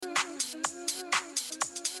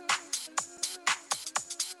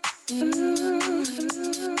Ooh,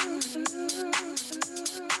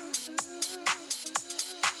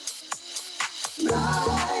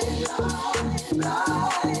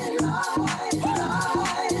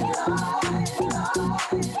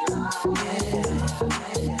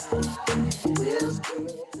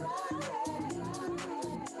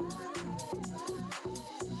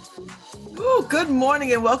 good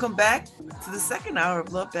morning and welcome back to the second hour of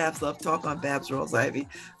LoveBabz, LoveTalk on Babz, Rawls-Ivy.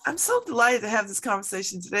 I'm so delighted to have this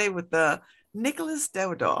conversation today with Nicholas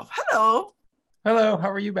Davidoff. Hello. Hello, how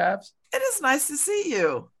are you, Babz? It is nice to see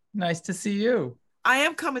you. Nice to see you. I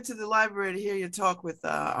am coming to the library to hear you talk with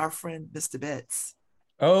our friend, Mr. Babz.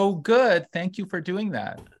 Oh, good. Thank you for doing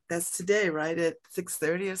that. That's today, right? At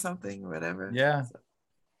 6:30 or something, whatever. Yeah.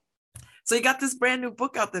 So you got this brand new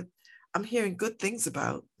book out that I'm hearing good things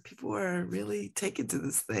about. People are really taken to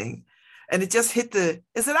this thing. And it just hit is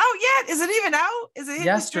it out yet? Is it even out? Is it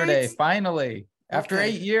yesterday, finally, after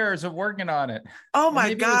 8 years of working on it? Oh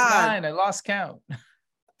my God. Maybe it was 9, I lost count.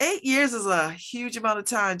 8 years is a huge amount of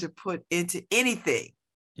time to put into anything.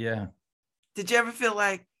 Yeah. Did you ever feel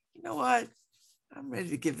like, you know what? I'm ready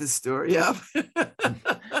to give this story up.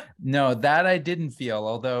 No, that I didn't feel,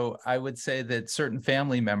 although I would say that certain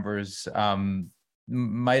family members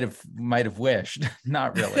might have wished.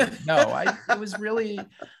 Not really. No, it was really,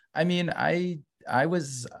 I mean, I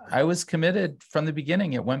was committed from the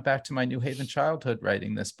beginning. It went back to my New Haven childhood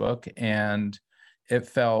writing this book, and it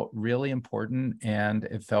felt really important, and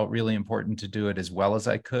it felt really important to do it as well as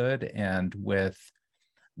I could and with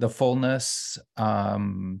the fullness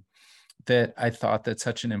that I thought that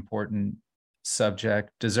such an important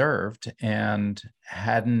subject deserved and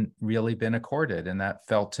hadn't really been accorded. And that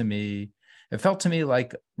felt to me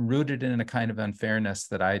like rooted in a kind of unfairness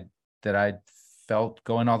that I felt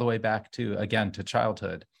going all the way back to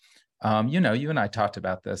childhood. You and I talked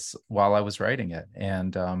about this while I was writing it.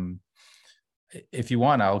 And if you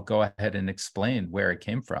want, I'll go ahead and explain where it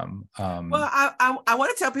came from. Well, I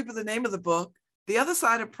want to tell people the name of the book, The Other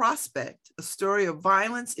Side of Prospect, a story of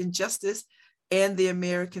violence, injustice, and the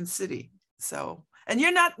American city. So, and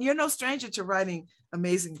you're no stranger to writing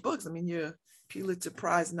amazing books. I mean, you're a Pulitzer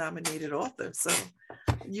Prize nominated author. So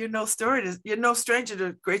you're no stranger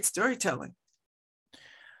to great storytelling.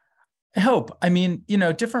 I hope. I mean,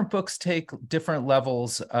 different books take different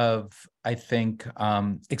levels of, I think,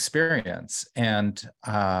 experience. And,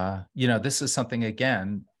 this is something,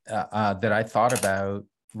 again, that I thought about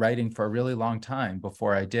writing for a really long time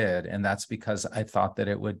before I did. And that's because I thought that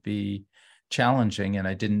it would be challenging, and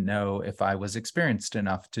I didn't know if I was experienced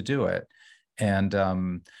enough to do it. And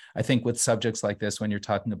I think with subjects like this, when you're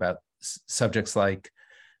talking about subjects like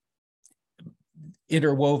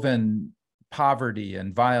interwoven poverty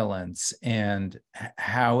and violence and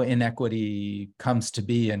how inequity comes to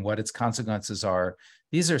be and what its consequences are,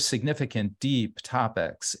 these are significant, deep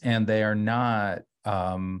topics, and they are not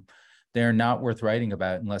worth writing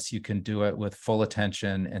about unless you can do it with full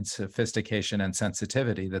attention and sophistication and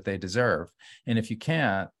sensitivity that they deserve. And if you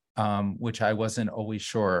can't, which I wasn't always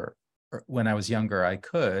sure when I was younger I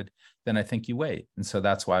could, then I think you wait. And so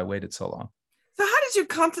that's why I waited so long. So how did you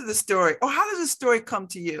come to the story, or how did the story come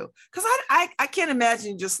to you? Because I can't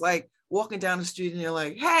imagine just like walking down the street and you're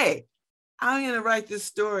like, hey, I'm going to write this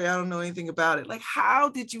story. I don't know anything about it. Like, how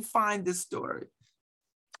did you find this story?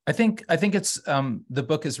 I think it's the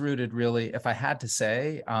book is rooted, really, if I had to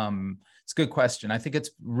say, it's a good question. I think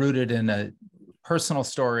it's rooted in a personal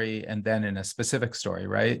story and then in a specific story,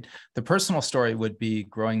 right? The personal story would be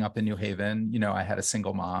growing up in New Haven. I had a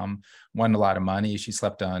single mom, won a lot of money. She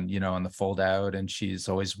slept on the fold out, and she's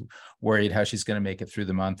always worried how she's going to make it through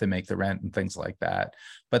the month and make the rent and things like that.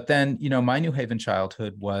 But then, my New Haven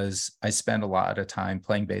childhood was, I spent a lot of time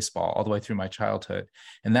playing baseball all the way through my childhood.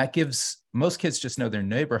 And that gives, most kids just know their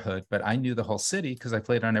neighborhood, but I knew the whole city because I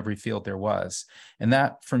played on every field there was. And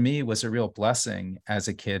that for me was a real blessing as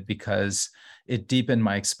a kid because it deepened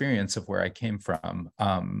my experience of where I came from.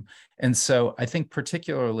 And so I think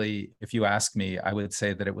particularly, if you ask me, I would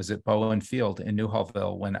say that it was at Bowen Field in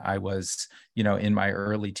Newhallville when I was, in my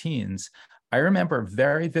early teens. I remember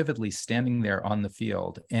very vividly standing there on the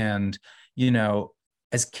field. And,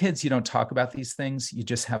 as kids, you don't talk about these things. You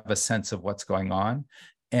just have a sense of what's going on.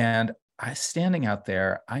 And I standing out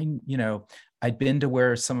there, I'd been to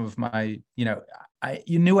where some of my,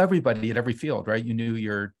 you knew everybody at every field, right? You knew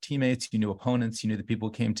your teammates, you knew opponents, you knew the people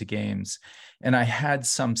who came to games. And I had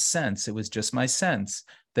some sense, it was just my sense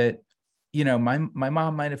that, my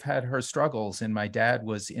mom might have had her struggles and my dad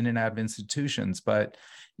was in and out of institutions, but,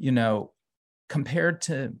 compared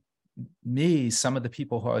to me, some of the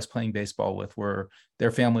people who I was playing baseball with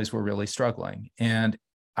their families were really struggling. And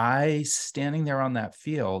I standing there on that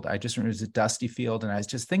field, I just remember it was a dusty field, and I was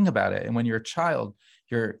just thinking about it. And when you're a child,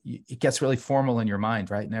 it gets really formal in your mind,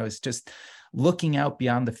 right? And I was just looking out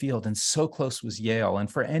beyond the field, and so close was Yale.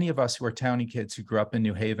 And for any of us who are townie kids who grew up in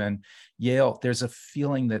New Haven, Yale, there's a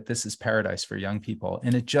feeling that this is paradise for young people.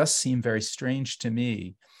 And it just seemed very strange to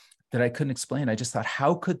me that I couldn't explain. I just thought,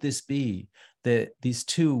 how could this be that these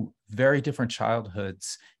two very different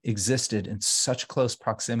childhoods existed in such close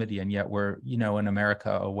proximity, and yet we're, in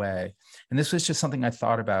America away? And this was just something I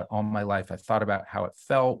thought about all my life. I thought about how it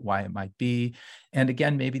felt, why it might be. And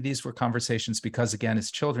again, maybe these were conversations because, again,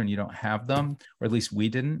 as children, you don't have them, or at least we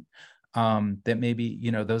didn't. That maybe,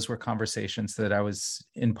 those were conversations that I was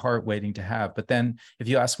in part waiting to have. But then if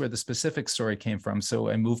you ask where the specific story came from, so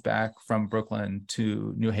I moved back from Brooklyn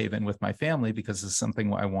to New Haven with my family because it's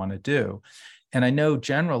something I want to do. And I know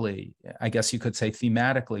generally, I guess you could say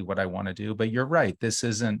thematically what I want to do, but you're right, this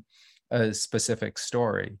isn't a specific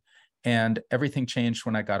story. And everything changed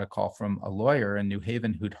when I got a call from a lawyer in New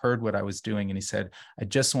Haven who'd heard what I was doing. And he said, I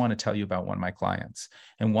just want to tell you about one of my clients.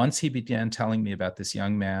 And once he began telling me about this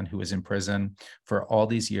young man who was in prison for all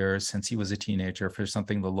these years since he was a teenager for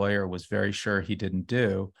something the lawyer was very sure he didn't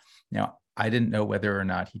do. Now, I didn't know whether or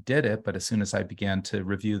not he did it, but as soon as I began to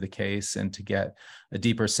review the case and to get a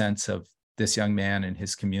deeper sense of this young man and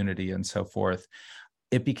his community and so forth,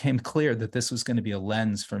 it became clear that this was going to be a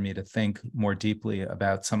lens for me to think more deeply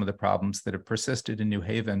about some of the problems that have persisted in New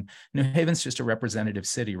Haven. New Haven's just a representative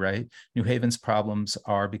city, right? New Haven's problems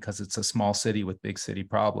are, because it's a small city with big city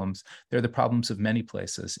problems, they're the problems of many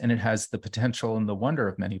places, and it has the potential and the wonder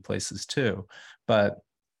of many places too. But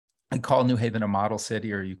I call New Haven a model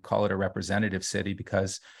city, or you call it a representative city,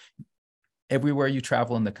 because everywhere you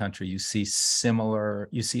travel in the country, you see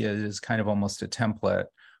it as kind of almost a template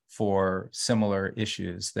for similar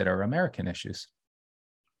issues that are American issues.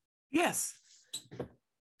 Yes.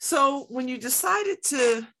 So when you decided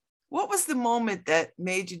what was the moment that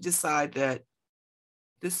made you decide that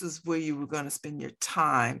this is where you were going to spend your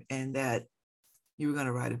time and that you were going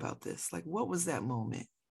to write about this? Like, what was that moment?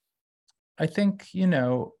 I think,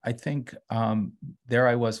 there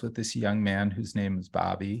I was with this young man whose name was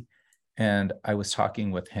Bobby, and I was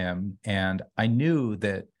talking with him, and I knew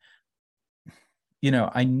that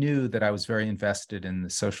I was very invested in the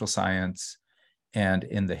social science and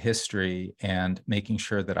in the history and making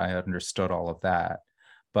sure that I understood all of that.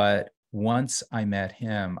 But once I met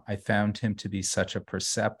him, I found him to be such a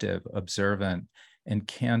perceptive, observant, and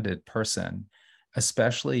candid person,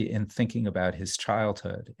 especially in thinking about his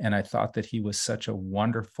childhood. And I thought that he had such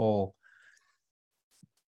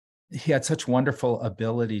wonderful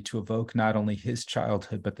ability to evoke not only his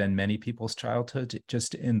childhood, but then many people's childhood,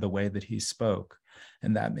 just in the way that he spoke.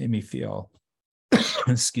 And that made me feel,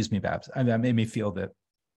 excuse me, Babz, that made me feel that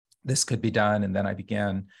this could be done. And then I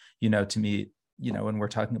began, to meet, when we're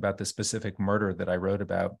talking about the specific murder that I wrote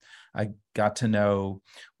about, I got to know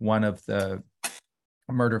one of the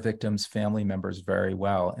murder victim's family members very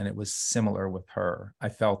well. And it was similar with her. I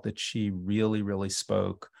felt that she really, really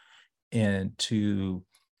spoke into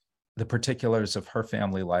the particulars of her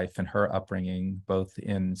family life and her upbringing, both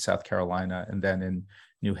in South Carolina and then in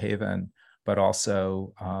New Haven, but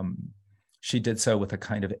also she did so with a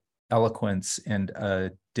kind of eloquence and a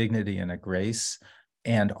dignity and a grace,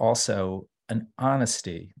 and also an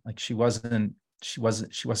honesty. Like she wasn't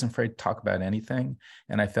afraid to talk about anything.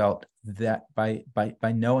 And I felt that by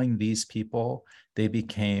knowing these people, they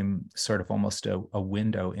became sort of almost a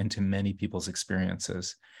window into many people's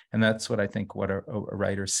experiences. And that's what I think what a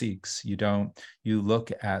writer seeks. You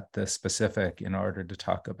look at the specific in order to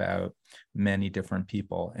talk about many different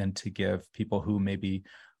people and to give people who maybe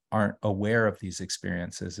aren't aware of these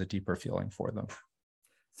experiences a deeper feeling for them.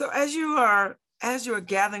 So as you are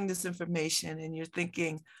gathering this information and you're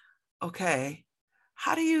thinking, okay,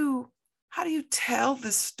 how do you tell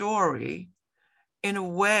this story in a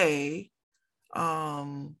way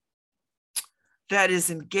that is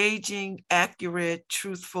engaging, accurate,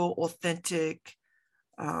 truthful, authentic,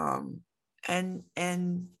 and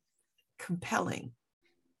compelling?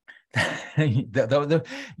 You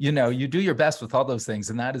do your best with all those things,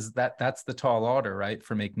 and that's the tall order, right,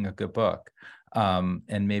 for making a good book.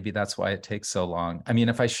 And maybe that's why it takes so long. I mean,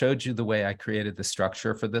 if I showed you the way I created the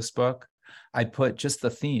structure for this book, I put just the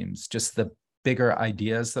themes, just the bigger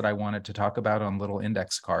ideas that I wanted to talk about on little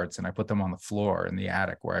index cards, and I put them on the floor in the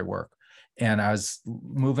attic where I work. And I was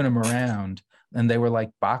moving them around, and they were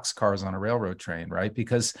like boxcars on a railroad train, right?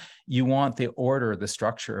 Because you want the order, the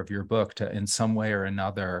structure of your book to, in some way or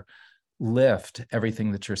another, lift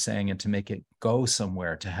everything that you're saying and to make it go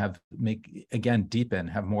somewhere, to again, deepen,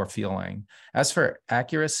 have more feeling. As for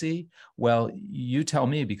accuracy, well, you tell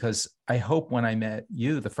me, because I hope when I met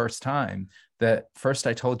you the first time that first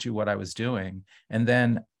I told you what I was doing, and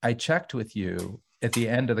then I checked with you at the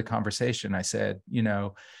end of the conversation. I said,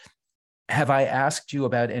 have I asked you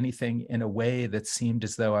about anything in a way that seemed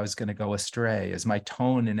as though I was going to go astray? Is my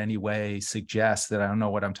tone in any way suggest that I don't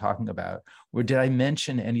know what I'm talking about? Or did I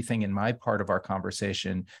mention anything in my part of our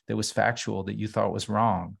conversation that was factual that you thought was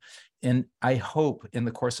wrong? And I hope in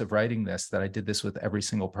the course of writing this that I did this with every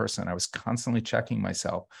single person. I was constantly checking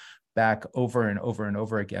myself back over and over and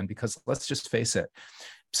over again, because let's just face it,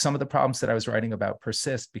 some of the problems that I was writing about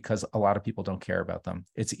persist because a lot of people don't care about them.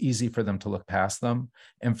 It's easy for them to look past them.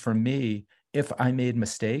 And for me, if I made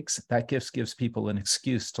mistakes, that gives people an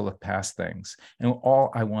excuse to look past things. And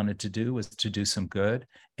all I wanted to do was to do some good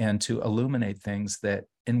and to illuminate things that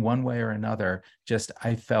in one way or another, just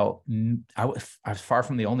I felt I was far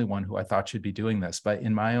from the only one who I thought should be doing this, but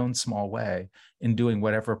in my own small way, in doing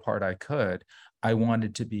whatever part I could, I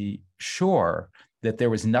wanted to be sure that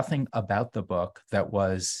there was nothing about the book that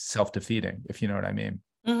was self-defeating, if you know what I mean.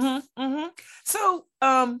 Mm-hmm, mm-hmm.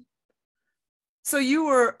 So you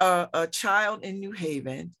were a child in New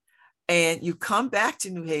Haven, and you come back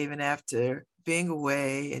to New Haven after being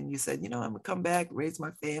away, and you said, I'm gonna come back, raise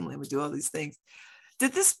my family, I'm gonna do all these things.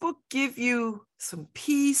 Did this book give you some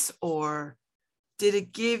peace, or did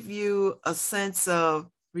it give you a sense of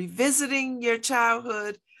revisiting your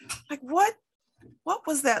childhood? Like what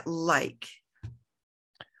was that like?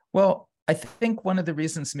 Well, I think one of the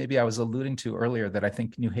reasons maybe I was alluding to earlier that I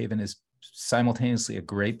think New Haven is simultaneously a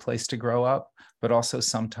great place to grow up, but also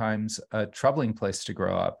sometimes a troubling place to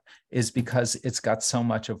grow up, is because it's got so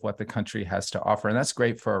much of what the country has to offer. And that's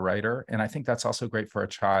great for a writer. And I think that's also great for a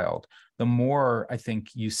child. The more I think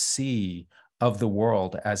you see of the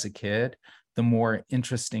world as a kid, the more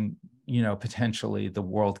interesting, potentially the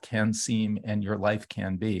world can seem and your life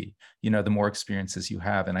can be, the more experiences you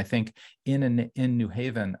have. And I think in New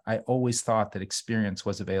Haven, I always thought that experience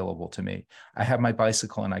was available to me. I have my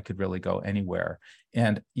bicycle and I could really go anywhere.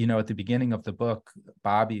 And, at the beginning of the book,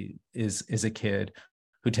 Bobby is a kid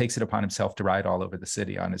who takes it upon himself to ride all over the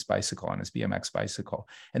city on his bicycle, on his BMX bicycle.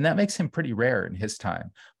 And that makes him pretty rare in his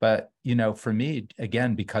time. But, for me,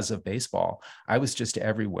 again, because of baseball, I was just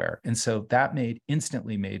everywhere. And so that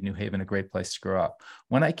instantly made New Haven a great place to grow up.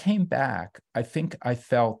 When I came back, I think I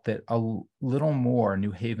felt that a little more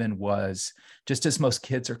New Haven was, just as most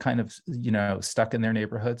kids are kind of, stuck in their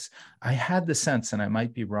neighborhoods, I had the sense, and I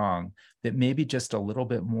might be wrong, that maybe just a little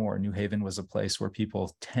bit more New Haven was a place where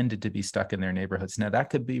people tended to be stuck in their neighborhoods. Now that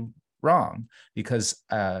could be wrong because,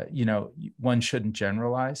 one shouldn't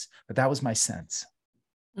generalize, but that was my sense.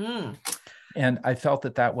 Mm. And I felt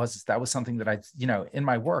that was something that I, in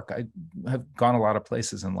my work, I have gone a lot of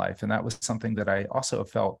places in life. And that was something that I also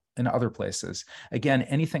felt in other places. Again,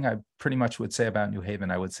 anything I pretty much would say about New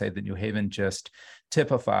Haven, I would say that New Haven just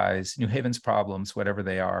typifies New Haven's problems, whatever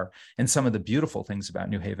they are. And some of the beautiful things about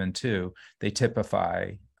New Haven too, they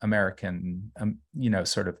typify American,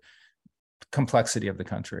 sort of complexity of the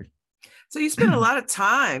country. So you spend a lot of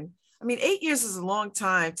time. I mean, 8 years is a long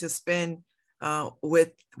time to spend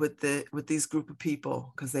with these group of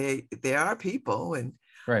people, because they are people. And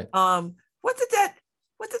right. What did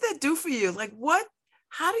that do for you? Like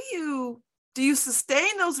how do you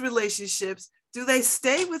sustain those relationships? Do they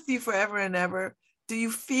stay with you forever and ever? Do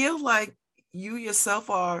you feel like you yourself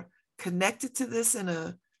are connected to this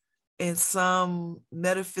in some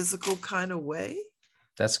metaphysical kind of way?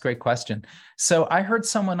 That's a great question. So I heard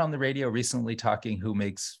someone on the radio recently talking who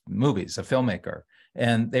makes movies, a filmmaker,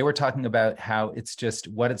 and they were talking about how it's just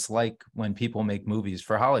what it's like when people make movies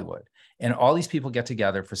for Hollywood. And all these people get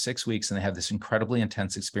together for 6 weeks and they have this incredibly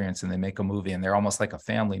intense experience and they make a movie and they're almost like a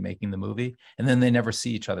family making the movie. And then they never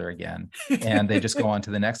see each other again. And they just go on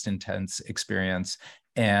to the next intense experience.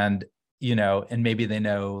 And, and maybe they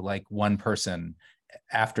know like one person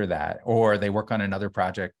after that, or they work on another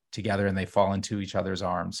project together and they fall into each other's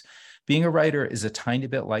arms. Being a writer is a tiny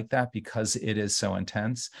bit like that because it is so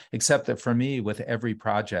intense, except that for me, with every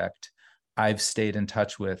project I've stayed in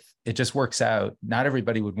touch with, it just works out. Not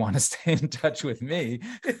everybody would want to stay in touch with me,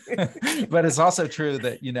 but it's also true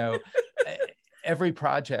that, every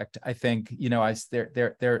project, I think, there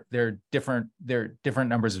are different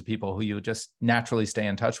numbers of people who you just naturally stay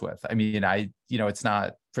in touch with. I mean, it's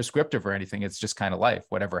not prescriptive or anything. It's just kind of life,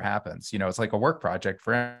 whatever happens. It's like a work project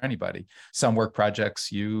for anybody. Some work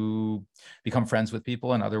projects, you become friends with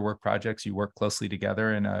people, and other work projects, you work closely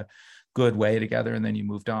together in a good way together, and then you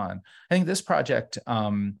moved on. I think this project,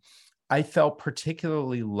 I felt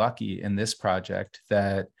particularly lucky in this project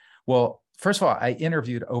that, well, first of all, I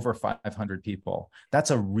interviewed over 500 people.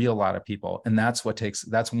 That's a real lot of people. And that's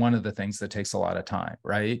one of the things that takes a lot of time,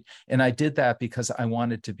 right? And I did that because I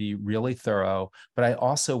wanted to be really thorough, but I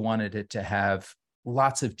also wanted it to have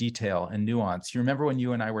lots of detail and nuance. You remember when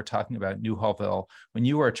you and I were talking about Newhallville when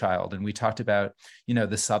you were a child, and we talked about,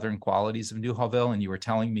 the southern qualities of Newhallville, and you were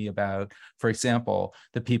telling me about, for example,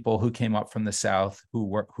 the people who came up from the south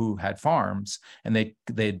who had farms, and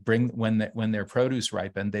they'd bring, when their produce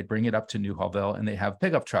ripened, they'd bring it up to Newhallville, and they have a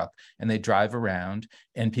pickup truck, and they drive around,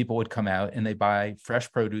 and people would come out and they buy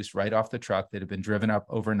fresh produce right off the truck that had been driven up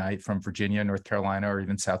overnight from Virginia, North Carolina, or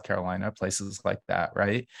even South Carolina, places like that,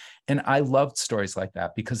 right? And I loved stories like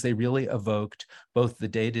that because they really evoked both the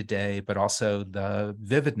day-to-day, but also the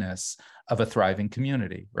vividness of a thriving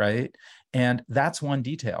community, right? And that's one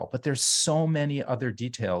detail, but there's so many other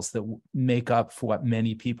details that make up for what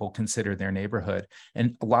many people consider their neighborhood.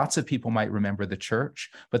 And lots of people might remember the church,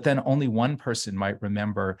 but then only one person might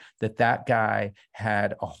remember that guy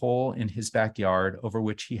had a hole in his backyard over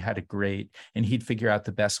which he had a grate, and he'd figure out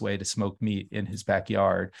the best way to smoke meat in his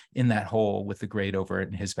backyard in that hole with the grate over it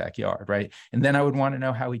in his backyard, right? And then I would want to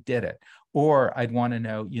know how he did it. Or I'd want to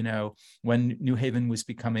know, when New Haven was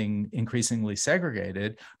becoming increasingly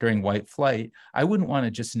segregated during white flight, I wouldn't want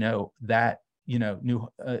to just know that,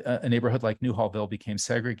 a neighborhood like Newhallville became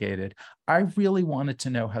segregated. I really wanted to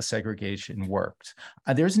know how segregation worked.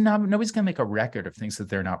 Nobody's going to make a record of things that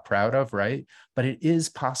they're not proud of, right? But it is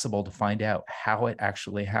possible to find out how it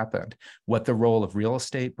actually happened, what the role of real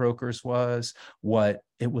estate brokers was, what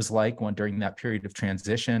it was like during that period of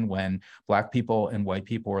transition when Black people and white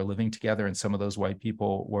people were living together, and some of those white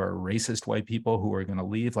people were racist white people who were going to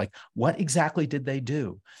leave. Like, what exactly did they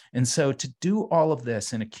do? And so to do all of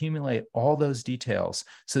this and accumulate all those details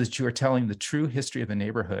so that you are telling the true history of a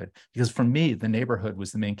neighborhood, because for me, the neighborhood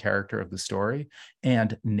was the main character of the story,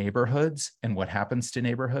 and neighborhoods and what happens to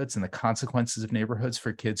neighborhoods and the consequences of neighborhoods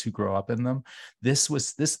for kids who grow up in them. This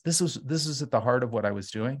was at the heart of what I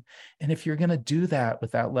was doing. And if you're going to do that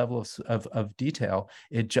with that level of detail,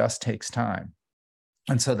 it just takes time.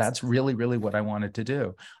 And so that's really, really what I wanted to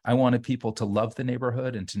do. I wanted people to love the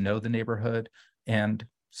neighborhood and to know the neighborhood. And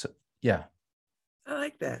so, yeah. I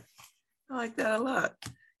like that. I like that a lot.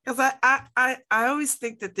 Because I always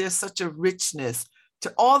think that there's such a richness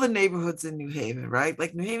to all the neighborhoods in New Haven, right?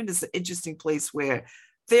 Like New Haven is an interesting place where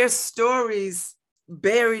there's stories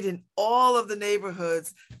buried in all of the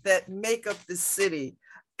neighborhoods that make up the city.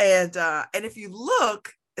 And if you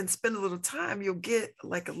look and spend a little time, you'll get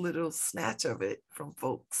like a little snatch of it from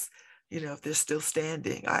folks, if they're still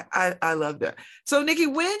standing. I love that. So Nikki,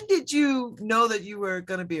 when did you know that you were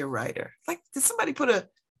going to be a writer? Like, did somebody put a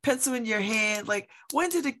pencil in your hand? Like, when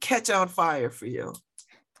did it catch on fire for you?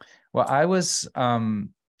 Well, it was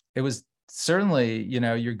certainly,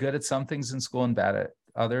 you're good at some things in school and bad at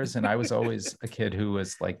others. And I was always a kid who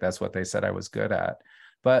was like, that's what they said I was good at.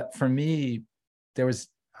 But for me,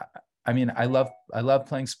 I love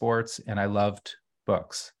playing sports and I loved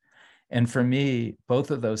books. And for me, both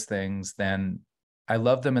of those things, then I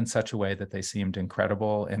loved them in such a way that they seemed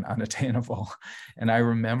incredible and unattainable. And I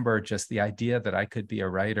remember just the idea that I could be a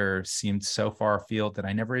writer seemed so far afield that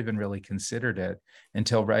I never even really considered it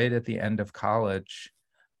until right at the end of college.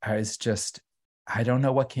 I don't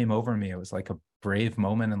know what came over me. It was like a brave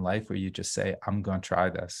moment in life where you just say, I'm going to try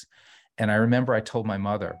this. And I remember I told my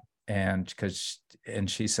mother, and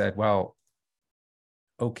she said, well,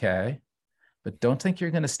 okay, but don't think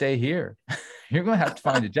you're going to stay here. You're going to have to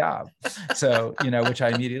find a job. So, which I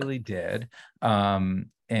immediately did. And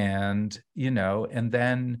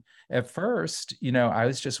then at first, I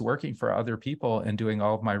was just working for other people and doing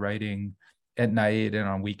all of my writing at night and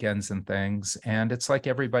on weekends and things. And it's like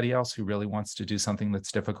everybody else who really wants to do something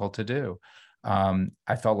that's difficult to do.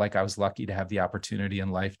 I felt like I was lucky to have the opportunity in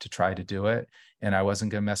life to try to do it, and I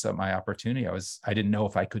wasn't going to mess up my opportunity. I didn't know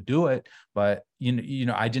if I could do it, but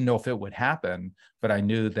I didn't know if it would happen, but I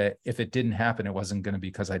knew that if it didn't happen, it wasn't going to be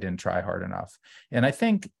because I didn't try hard enough. And I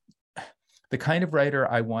think the kind of writer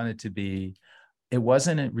I wanted to be, it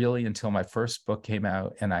wasn't really until my first book came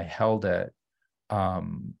out and I held it,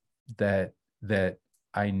 that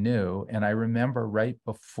I knew. And I remember right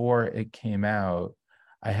before it came out,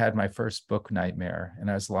 I had my first book nightmare,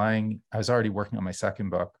 and I was already working on my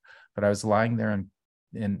second book, but I was lying there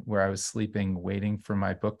in where I was sleeping, waiting for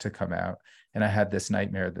my book to come out. And I had this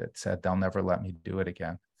nightmare that said, they'll never let me do it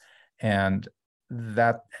again. And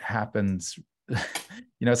that happens,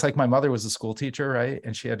 it's like my mother was a school teacher, right?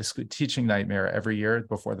 And she had a teaching nightmare every year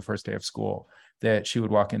before the first day of school, that she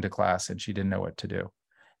would walk into class and she didn't know what to do.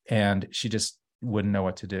 And she just wouldn't know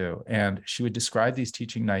what to do. And she would describe these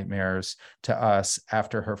teaching nightmares to us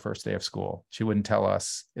after her first day of school. She wouldn't tell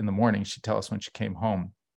us in the morning. She'd tell us when she came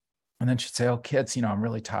home. And then she'd say, oh, kids, I'm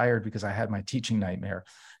really tired because I had my teaching nightmare.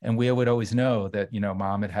 And we would always know that,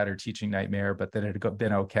 mom had her teaching nightmare, but that it had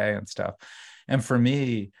been okay and stuff. And for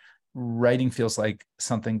me, writing feels like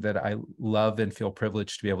something that I love and feel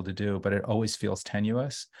privileged to be able to do, but it always feels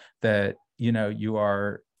tenuous that,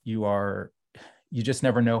 you just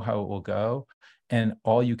never know how it will go. And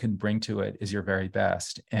all you can bring to it is your very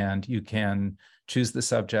best. And you can choose the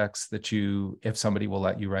subjects that if somebody will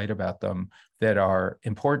let you write about them, that are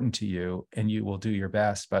important to you, and you will do your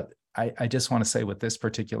best. But I just want to say, with this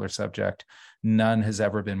particular subject, none has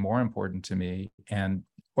ever been more important to me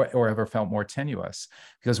or ever felt more tenuous.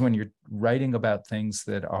 Because when you're writing about things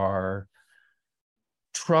that are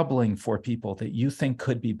troubling for people that you think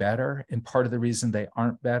could be better, and part of the reason they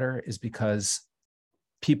aren't better is because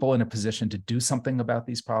people in a position to do something about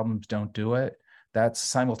these problems don't do it, that's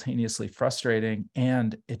simultaneously frustrating,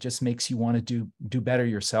 and it just makes you want to do better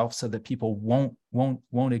yourself, so that people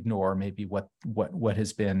won't ignore maybe what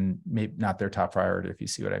has been maybe not their top priority, if you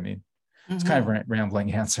see what I mean. Mm-hmm. It's kind of a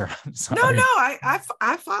rambling answer. I'm sorry. No,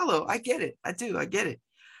 I follow. I get it. I do. I get it.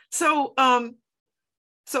 So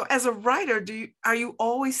so as a writer, are you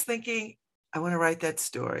always thinking, I want to write that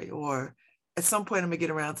story, or at some point I'm gonna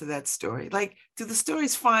get around to that story? Like, do the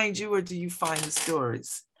stories find you, or do you find the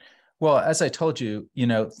stories? Well, as I told you,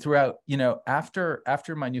 throughout,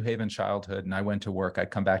 after my New Haven childhood and I went to work, I'd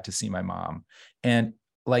come back to see my mom. And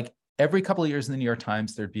like every couple of years in the New York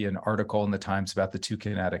Times, there'd be an article in the Times about the two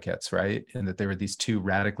Connecticuts, right? And that there were these two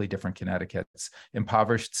radically different Connecticuts,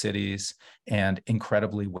 impoverished cities and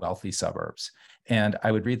incredibly wealthy suburbs. And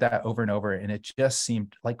I would read that over and over, and it just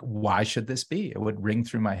seemed like, why should this be? It would ring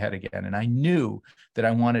through my head again. And I knew that I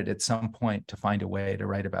wanted at some point to find a way to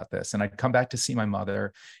write about this. And I'd come back to see my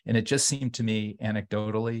mother, and it just seemed to me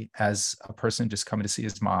anecdotally, as a person just coming to see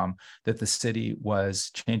his mom, that the city was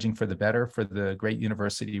changing for the better, for the great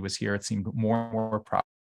university was here. It seemed more and more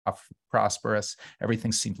prosperous.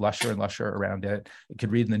 Everything seemed lusher and lusher around it. You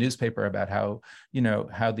could read in the newspaper about how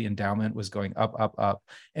the endowment was going up, up, up.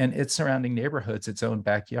 And its surrounding neighborhoods, its own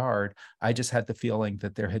backyard, I just had the feeling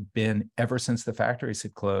that there had been, ever since the factories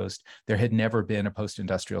had closed, there had never been a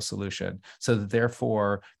post-industrial solution. So that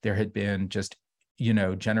therefore there had been just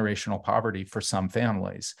generational poverty for some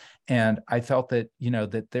families. And I felt that,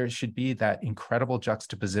 that there should be that incredible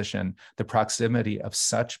juxtaposition, the proximity of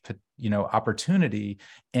such, opportunity,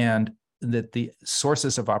 and that the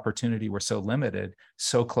sources of opportunity were so limited,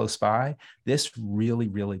 so close by. This really,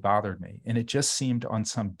 really bothered me. And it just seemed on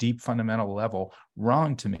some deep fundamental level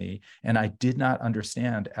wrong to me. And I did not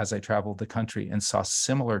understand, as I traveled the country and saw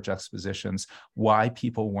similar juxtapositions, why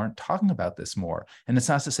people weren't talking about this more. And it's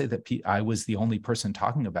not to say that I was the only person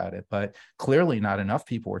talking about it, but clearly not enough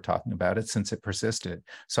people were talking about it since it persisted.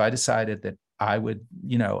 So I decided that I would,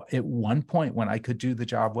 at one point when I could do the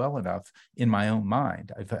job well enough in my own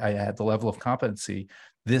mind, I had the level of competency,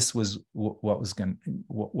 this was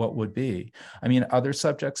what would be. I mean, other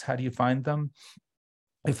subjects, how do you find them?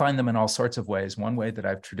 I find them in all sorts of ways. One way that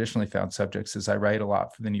I've traditionally found subjects is I write a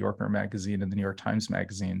lot for the New Yorker magazine and the New York Times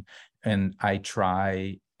magazine, and I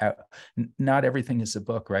try. Not everything is a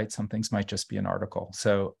book, right? Some things might just be an article.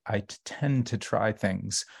 So I tend to try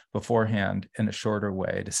things beforehand in a shorter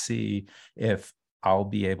way to see if I'll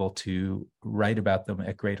be able to write about them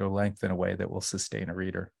at greater length in a way that will sustain a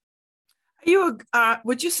reader.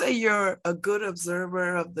 Would you say you're a good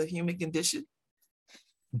observer of the human condition?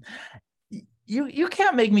 You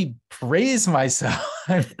can't make me praise myself.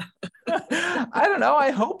 I don't know.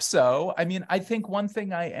 I hope so. I mean, I think one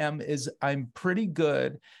thing I am is I'm pretty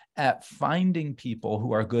good at finding people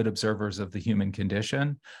who are good observers of the human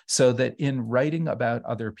condition, so that in writing about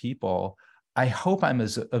other people, I hope I'm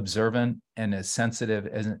as observant and as sensitive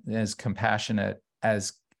and as compassionate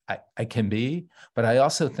as I can be. But I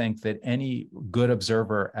also think that any good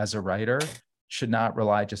observer as a writer should not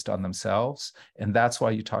rely just on themselves. And that's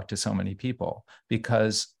why you talk to so many people,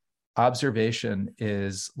 because observation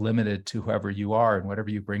is limited to whoever you are and whatever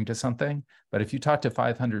you bring to something. But if you talk to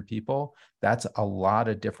 500 people, that's a lot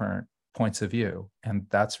of different points of view. And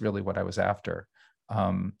that's really what I was after.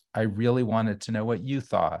 I really wanted to know what you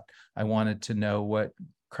thought. I wanted to know what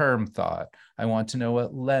Kerm thought. I want to know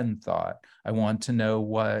what Len thought. I want to know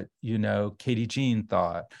what, Katie Jean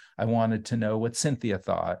thought. I wanted to know what Cynthia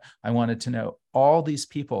thought. I wanted to know all these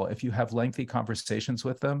people. If you have lengthy conversations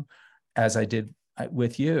with them, as I did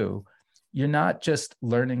with you, you're not just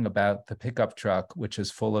learning about the pickup truck, which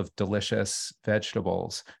is full of delicious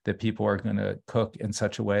vegetables that people are going to cook in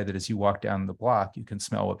such a way that as you walk down the block, you can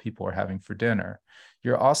smell what people are having for dinner.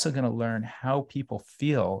 You're also going to learn how people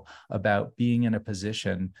feel about being in a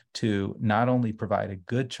position to not only provide a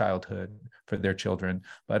good childhood for their children,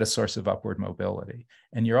 but a source of upward mobility.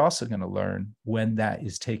 And you're also going to learn when that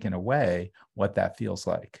is taken away, what that feels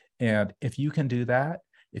like. And if you can do that,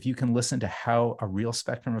 if you can listen to how a real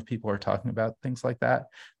spectrum of people are talking about things like that,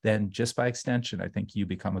 then just by extension, I think you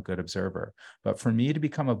become a good observer. But for me to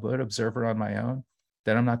become a good observer on my own,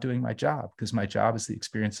 then I'm not doing my job, because my job is the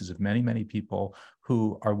experiences of many, many people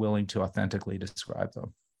who are willing to authentically describe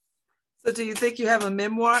them. So do you think you have a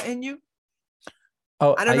memoir in you?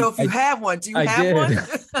 Oh, I don't know if you have one. Do you have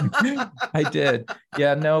one? I did.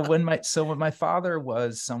 Yeah, no, when my father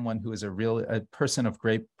was someone who was a person of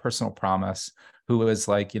great personal promise, who was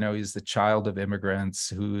like, he's the child of immigrants,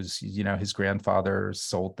 who's, his grandfather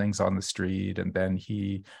sold things on the street. And then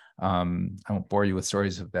I won't bore you with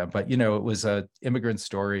stories of them, but, it was a immigrant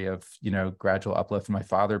story of, gradual uplift. And my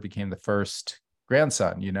father became the first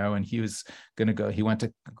grandson, and he was going to go, he went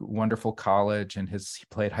to wonderful college, and he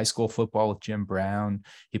played high school football with Jim Brown.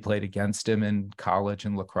 He played against him in college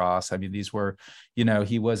and lacrosse. I mean, these were,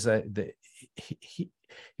 he was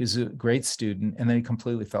he was a great student, and then he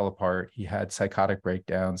completely fell apart. He had psychotic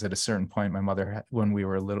breakdowns. At a certain point, my mother, when we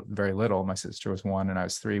were very little, my sister was 1 and I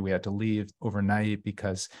was 3, we had to leave overnight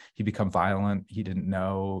because he became violent. He didn't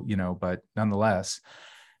know, but nonetheless.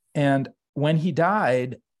 And when he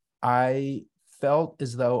died, I felt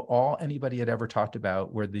as though all anybody had ever talked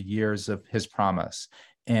about were the years of his promise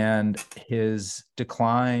and his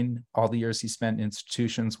decline, all the years he spent in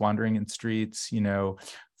institutions, wandering in streets,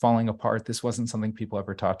 falling apart. This wasn't something people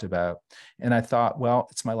ever talked about. And I thought, well,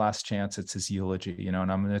 it's my last chance. It's his eulogy, and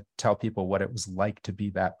I'm going to tell people what it was like to be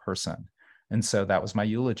that person. And so that was my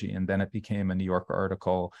eulogy. And then it became a New Yorker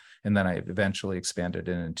article. And then I eventually expanded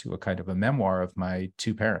it into a kind of a memoir of my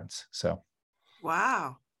 2 parents. So.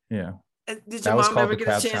 Wow. Yeah. And did your mom ever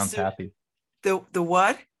get a chance to? Happy. The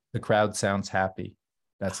what? The Crowd Sounds Happy.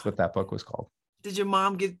 That's what that book was called. Did your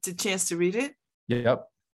mom get the chance to read it? Yep.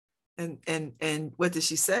 And what did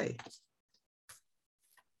she say?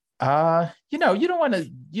 You don't want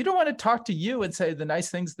to talk to you and say the nice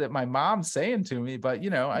things that my mom's saying to me, but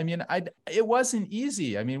I mean, it wasn't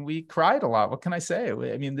easy. I mean, we cried a lot. What can I say?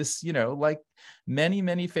 I mean, this, like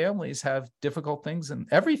many families have difficult things, and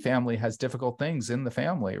every family has difficult things in the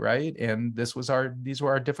family, right? And these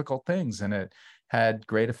were our difficult things, and it had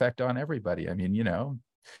great effect on everybody. I mean,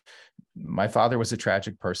 my father was a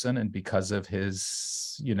tragic person, and because of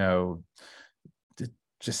his,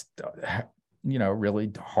 just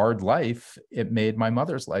really hard life, it made my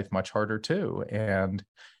mother's life much harder too. And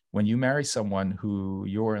when you marry someone who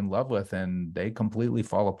you're in love with and they completely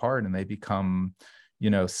fall apart and they become,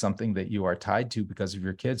 something that you are tied to because of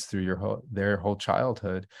your kids through their whole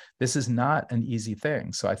childhood, this is not an easy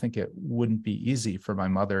thing. So I think it wouldn't be easy for my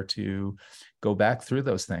mother to go back through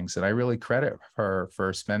those things. And I really credit her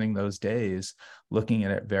for spending those days looking at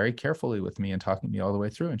it very carefully with me and talking to me all the way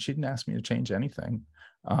through. And she didn't ask me to change anything.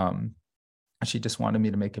 She just wanted me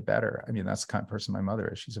to make it better. I mean, that's the kind of person my mother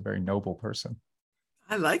is. She's a very noble person.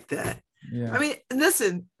 I like that. Yeah. I mean,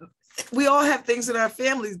 listen, we all have things in our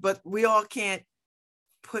families, but we all can't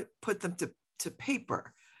put them to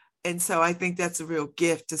paper. And so I think that's a real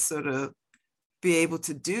gift to sort of be able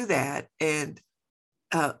to do that. And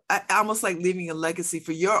I almost like leaving a legacy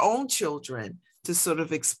for your own children to sort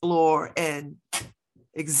of explore and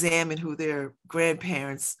examine who their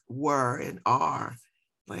grandparents were and are.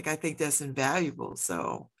 Like, I think that's invaluable.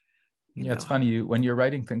 So, it's funny, when you're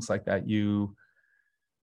writing things like that, you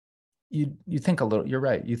think a little, you're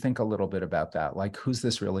right. You think a little bit about that. Like, who's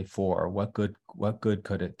this really for? What good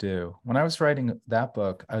could it do? When I was writing that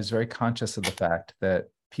book, I was very conscious of the fact that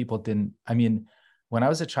when I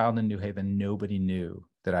was a child in New Haven, nobody knew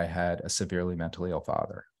that I had a severely mentally ill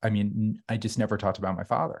father. I mean, I just never talked about my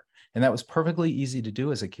father. And that was perfectly easy to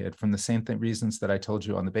do as a kid, from the same reasons that I told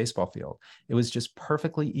you on the baseball field. It was just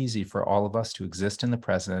perfectly easy for all of us to exist in the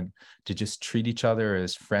present, to just treat each other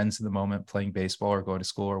as friends in the moment, playing baseball or going to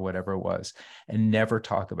school or whatever it was, and never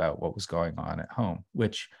talk about what was going on at home,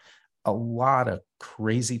 which a lot of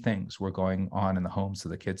crazy things were going on in the homes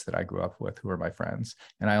of the kids that I grew up with, who were my friends.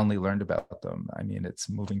 And I only learned about them. I mean, it's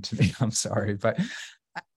moving to me, I'm sorry, but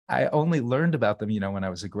I only learned about them, when I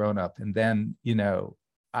was a grown up. And then,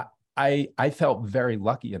 I felt very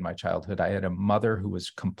lucky in my childhood. I had a mother who was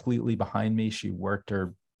completely behind me. She worked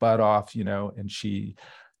her butt off, and she,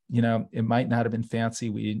 it might not have been fancy.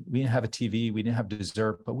 We didn't have a TV, we didn't have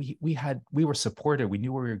dessert, but we were supported. We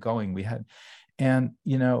knew where we were going.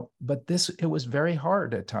 But it was very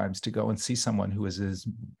hard at times to go and see someone who was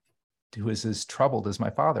as troubled as my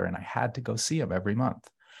father. And I had to go see him every month,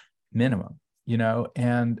 minimum,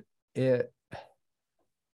 and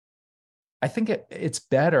I think it's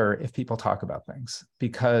better if people talk about things,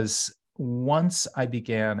 because once I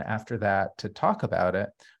began after that to talk about it,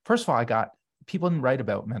 first of all, people didn't write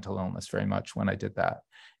about mental illness very much when I did that.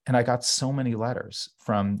 And I got so many letters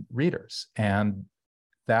from readers. And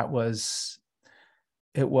it was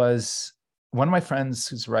one of my friends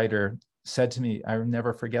who's a writer said to me, I'll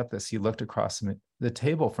never forget this. He looked across the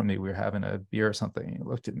table from me. We were having a beer or something. And he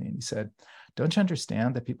looked at me and he said, don't you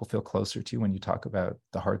understand that people feel closer to you when you talk about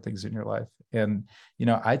the hard things in your life? And,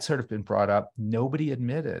 I'd sort of been brought up, nobody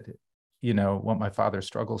admitted, what my father's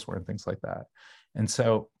struggles were and things like that. And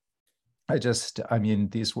so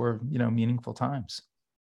these were, meaningful times.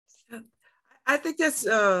 I think that's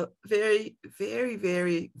very, very,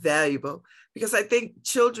 very valuable, because I think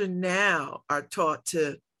children now are taught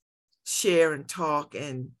to share and talk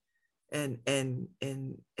and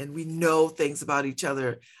we know things about each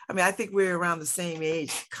other. I think we're around the same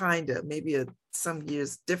age, kind of, maybe some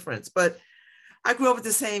years difference, but I grew up with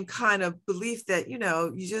the same kind of belief that, you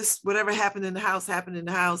just, whatever happened in the house.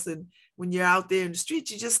 And when you're out there in the street,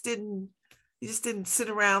 you just didn't sit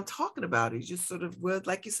around talking about it. You just sort of were,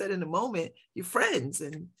 like you said, in the moment, you're friends,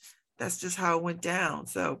 and that's just how it went down.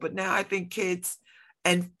 So, but now I think kids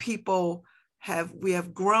and people we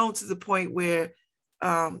have grown to the point where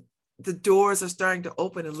the doors are starting to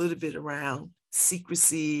open a little bit around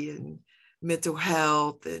secrecy and mental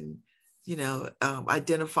health and,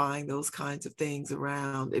 identifying those kinds of things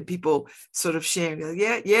around, and people sort of sharing,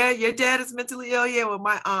 yeah, your dad is mentally ill. Yeah, well,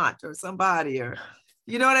 my aunt or somebody, or,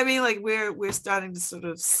 you know what I mean? Like we're starting to sort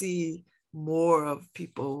of see more of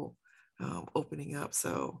people opening up.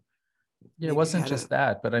 So yeah, it wasn't just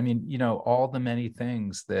that, but all the many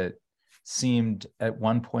things that seemed at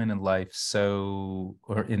one point in life,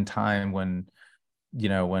 or in time when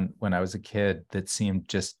I was a kid, that seemed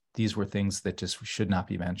just, these were things that just should not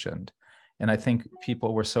be mentioned. And I think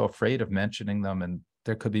people were so afraid of mentioning them, and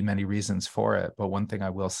there could be many reasons for it. But one thing I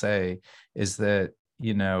will say is that,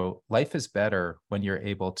 life is better when you're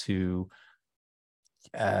able to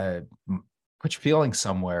put your feelings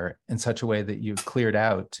somewhere in such a way that you've cleared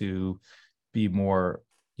out to be more,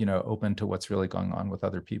 open to what's really going on with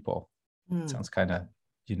other people. It sounds kind of,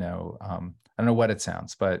 I don't know what it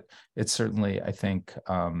sounds, but it's certainly, I think,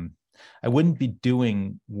 I wouldn't be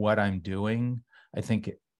doing what I'm doing. I think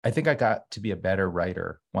I got to be a better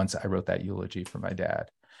writer once I wrote that eulogy for my dad,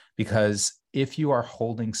 because if you are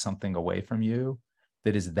holding something away from you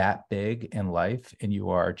that is that big in life and you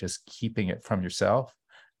are just keeping it from yourself,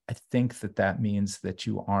 I think that means that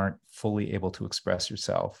you aren't fully able to express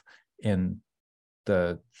yourself in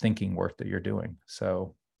the thinking work that you're doing.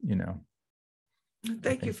 So,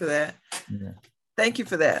 Thank you for that. Yeah. Thank you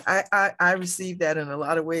for that. I received that in a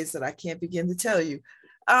lot of ways that I can't begin to tell you.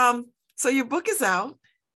 So your book is out.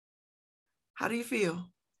 How do you feel?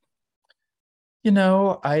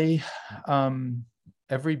 I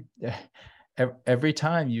every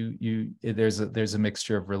time there's a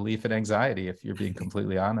mixture of relief and anxiety, if you're being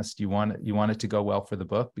completely honest. You want it to go well for the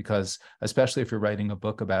book, because especially if you're writing a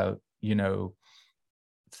book about,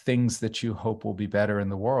 things that you hope will be better in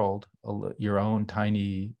the world, your own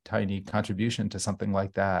tiny contribution to something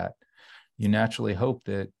like that, you naturally hope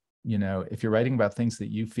that, if you're writing about things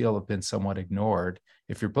that you feel have been somewhat ignored,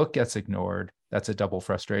 if your book gets ignored, that's a double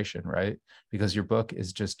frustration, right? Because your book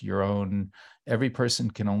is just your own. Every person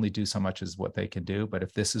can only do so much as what they can do. But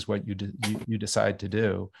if this is what you decide to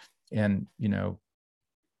do, and,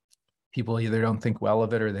 people either don't think well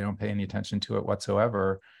of it or they don't pay any attention to it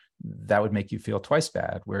whatsoever, that would make you feel twice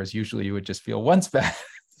bad. Whereas usually you would just feel once bad.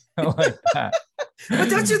 Like that. But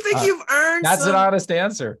don't you think you've earned That's an honest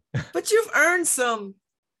answer. But you've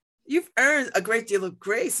earned a great deal of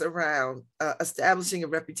grace around establishing a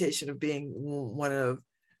reputation of being one of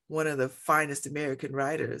the finest American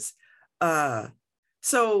writers.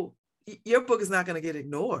 So your book is not going to get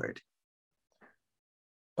ignored.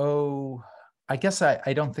 Oh, I guess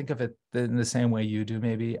I don't think of it in the same way you do,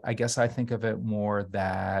 maybe. I guess I think of it more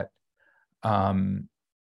that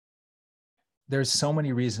there's so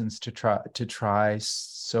many reasons to try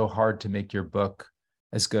so hard to make your book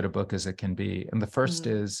as good a book as it can be. And the first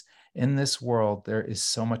is, in this world, there is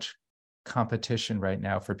so much competition right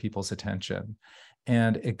now for people's attention.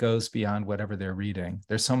 and it goes beyond whatever they're reading.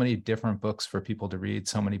 There's so many different books for people to read.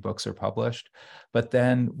 So many books are published. But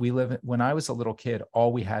then when I was a little kid,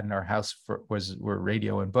 all we had in our house were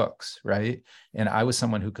radio and books, right? And I was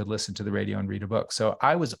someone who could listen to the radio and read a book. So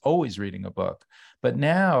I was always reading a book. But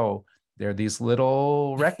now there are these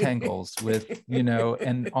little rectangles with,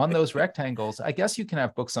 and on those rectangles, I guess you can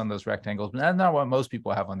have books on those rectangles, but that's not what most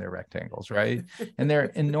people have on their rectangles, right? And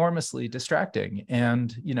they're enormously distracting.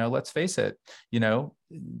 And, let's face it,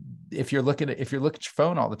 if you're looking at your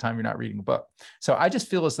phone all the time, you're not reading a book. So I just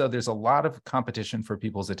feel as though there's a lot of competition for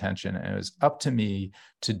people's attention. And it was up to me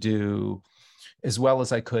to do as well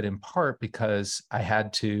as I could, in part because I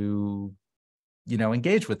had to,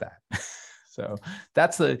 engage with that. So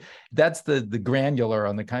that's the granular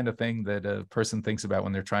on the kind of thing that a person thinks about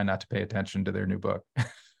when they're trying not to pay attention to their new book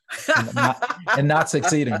and not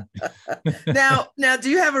succeeding. Now, do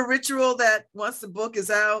you have a ritual that once the book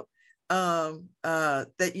is out,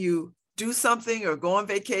 that you do something or go on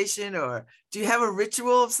vacation, or do you have a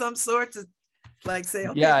ritual of some sort to say,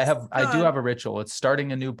 okay, yeah, I do have a ritual. It's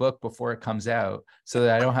starting a new book before it comes out so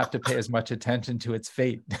that I don't have to pay as much attention to its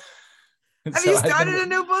fate. Have you started a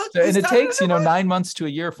new book? And it takes, 9 months to a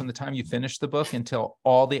year from the time you finish the book until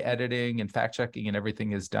all the editing and fact checking and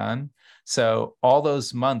everything is done. So all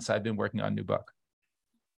those months I've been working on a new book.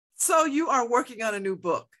 So you are working on a new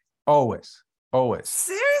book? Always.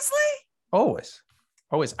 Seriously? Always.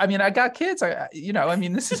 I mean, I got kids.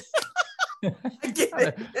 This is. I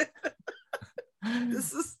get it.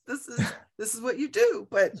 This is what you do,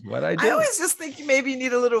 but what I do. I always just think maybe you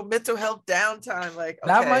need a little mental health downtime. Okay.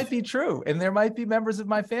 That might be true, and there might be members of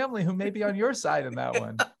my family who may be on your side in that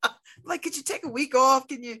one. Could you take a week off?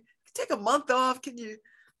 Can you take a month off? Can you,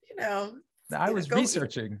 I was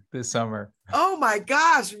researching this summer. Oh my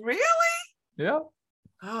gosh, really? Yeah.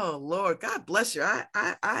 Oh Lord, God bless you.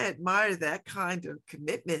 I admire that kind of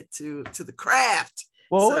commitment to the craft.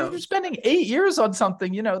 Well, you're spending 8 years on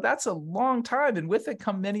something, that's a long time. And with it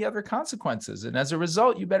come many other consequences. And as a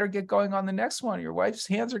result, you better get going on the next one. Your wife's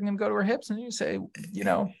hands are going to go to her hips. And you say, what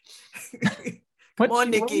are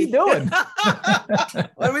you doing?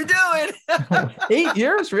 What are we doing? 8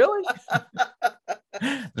 years, really?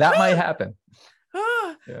 That might happen.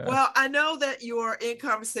 Yeah. Well, I know that you are in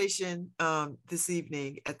conversation this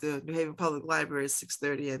evening at the New Haven Public Library at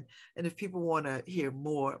 6:30, and if people want to hear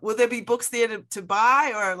more, will there be books there to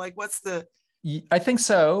buy, or what's the? I think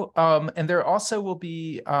so, and there also will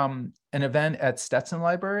be an event at Stetson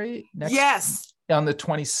Library on the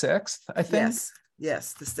 26th, I think.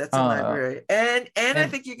 Yes, the Stetson Library, and I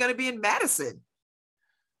think you're going to be in Madison.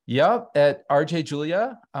 Yep, at RJ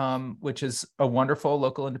Julia, which is a wonderful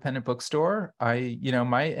local independent bookstore. My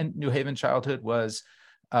New Haven childhood was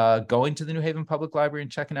going to the New Haven Public Library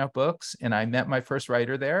and checking out books. And I met my first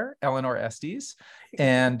writer there, Eleanor Estes.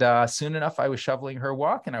 And soon enough, I was shoveling her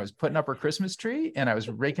walk, and I was putting up her Christmas tree, and I was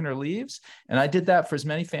raking her leaves. And I did that for as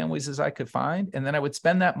many families as I could find. And then I would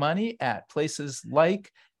spend that money at places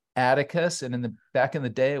like Atticus, and back in the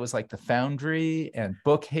day, it was like the Foundry and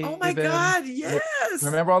Bookhaven. Oh my God, yes.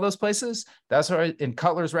 Remember all those places? That's where in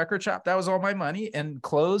Cutler's Record Shop, that was all my money, and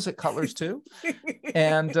clothes at Cutler's too.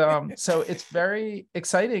 And so it's very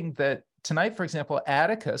exciting that tonight, for example,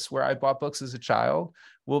 Atticus, where I bought books as a child,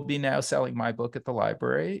 will be now selling my book at the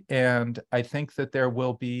library. And I think that there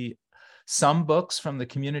will be some books from the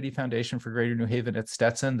Community Foundation for Greater New Haven at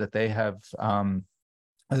Stetson that they have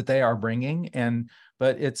that they are bringing.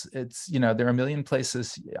 But it's there are a million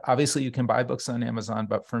places. Obviously, you can buy books on Amazon.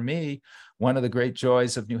 But for me, one of the great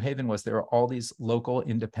joys of New Haven was there are all these local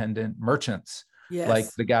independent merchants,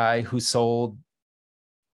 like the guy who sold,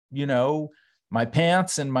 my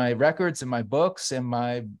pants and my records and my books and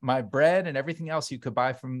my bread and everything else you could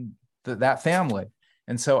buy from that family.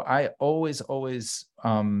 And so I always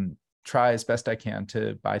try as best I can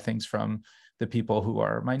to buy things from the people who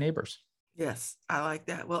are my neighbors. Yes, I like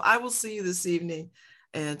that. Well, I will see you this evening.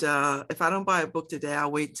 And if I don't buy a book today,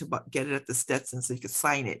 I'll wait to get it at the Stetson so you can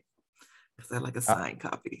sign it, because I like a signed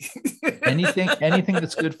copy. anything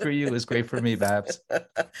that's good for you is great for me, Babz.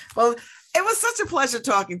 Well, it was such a pleasure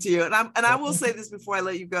talking to you. And I will say this before I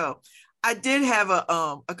let you go. I did have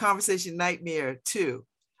a conversation nightmare too.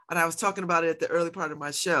 And I was talking about it at the early part of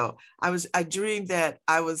my show. I dreamed that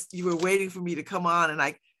you were waiting for me to come on,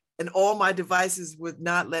 and all my devices would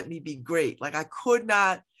not let me be great. Like I could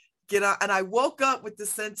not get on. And I woke up with the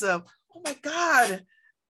sense of, oh my God.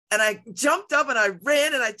 And I jumped up and I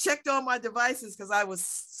ran and I checked all my devices because I was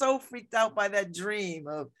so freaked out by that dream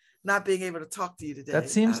of not being able to talk to you today.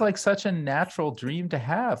 That seems like such a natural dream to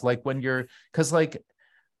have. Like when because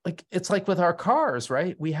like, it's like with our cars,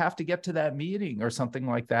 right? We have to get to that meeting or something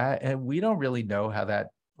like that. And we don't really know how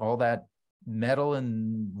all that metal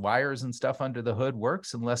and wires and stuff under the hood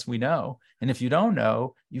works unless we know. And if you don't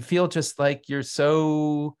know, you feel just like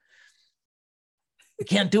you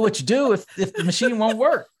can't do what you do if the machine won't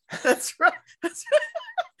work. That's right. That's right.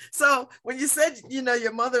 So when you said,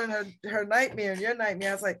 your mother and her nightmare and your nightmare,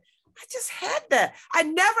 I was like, I just had that. I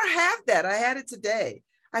never have that. I had it today.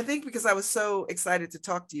 I think because I was so excited to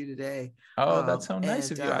talk to you today. Oh, that's so nice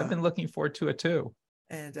of you. I've been looking forward to it too.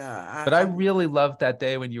 And but I really loved that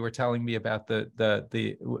day when you were telling me about the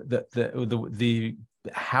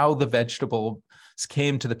how the vegetables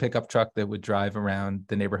came to the pickup truck that would drive around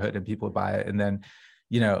the neighborhood and people would buy it. And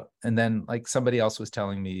then, like somebody else was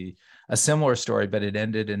telling me a similar story, but it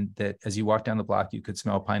ended in that as you walk down the block, you could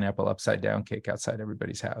smell pineapple upside down cake outside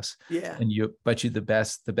everybody's house. Yeah. And you the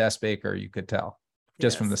best baker, you could tell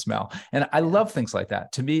just from the smell. And I love things like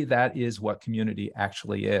that. To me, that is what community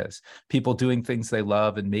actually is. People doing things they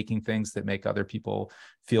love and making things that make other people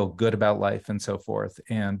feel good about life and so forth.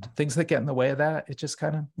 And things that get in the way of that, it just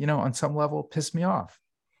kind of, on some level pissed me off.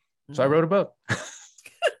 So I wrote a book.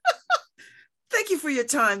 Thank you for your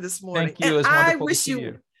time this morning. Thank you. And I wish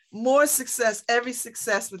you more success, every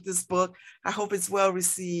success with this book. I hope it's well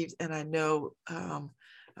received, and I know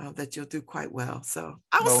that you'll do quite well. So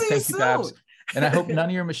I will see you soon. Babz. And I hope none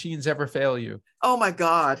of your machines ever fail you. Oh my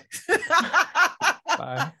God.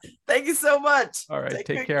 Bye. Thank you so much. All right.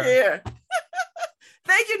 Take care.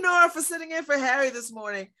 Thank you, Nora, for sitting in for Harry this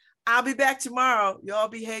morning. I'll be back tomorrow. Y'all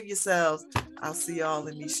behave yourselves. I'll see y'all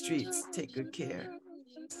in these streets. Take good care.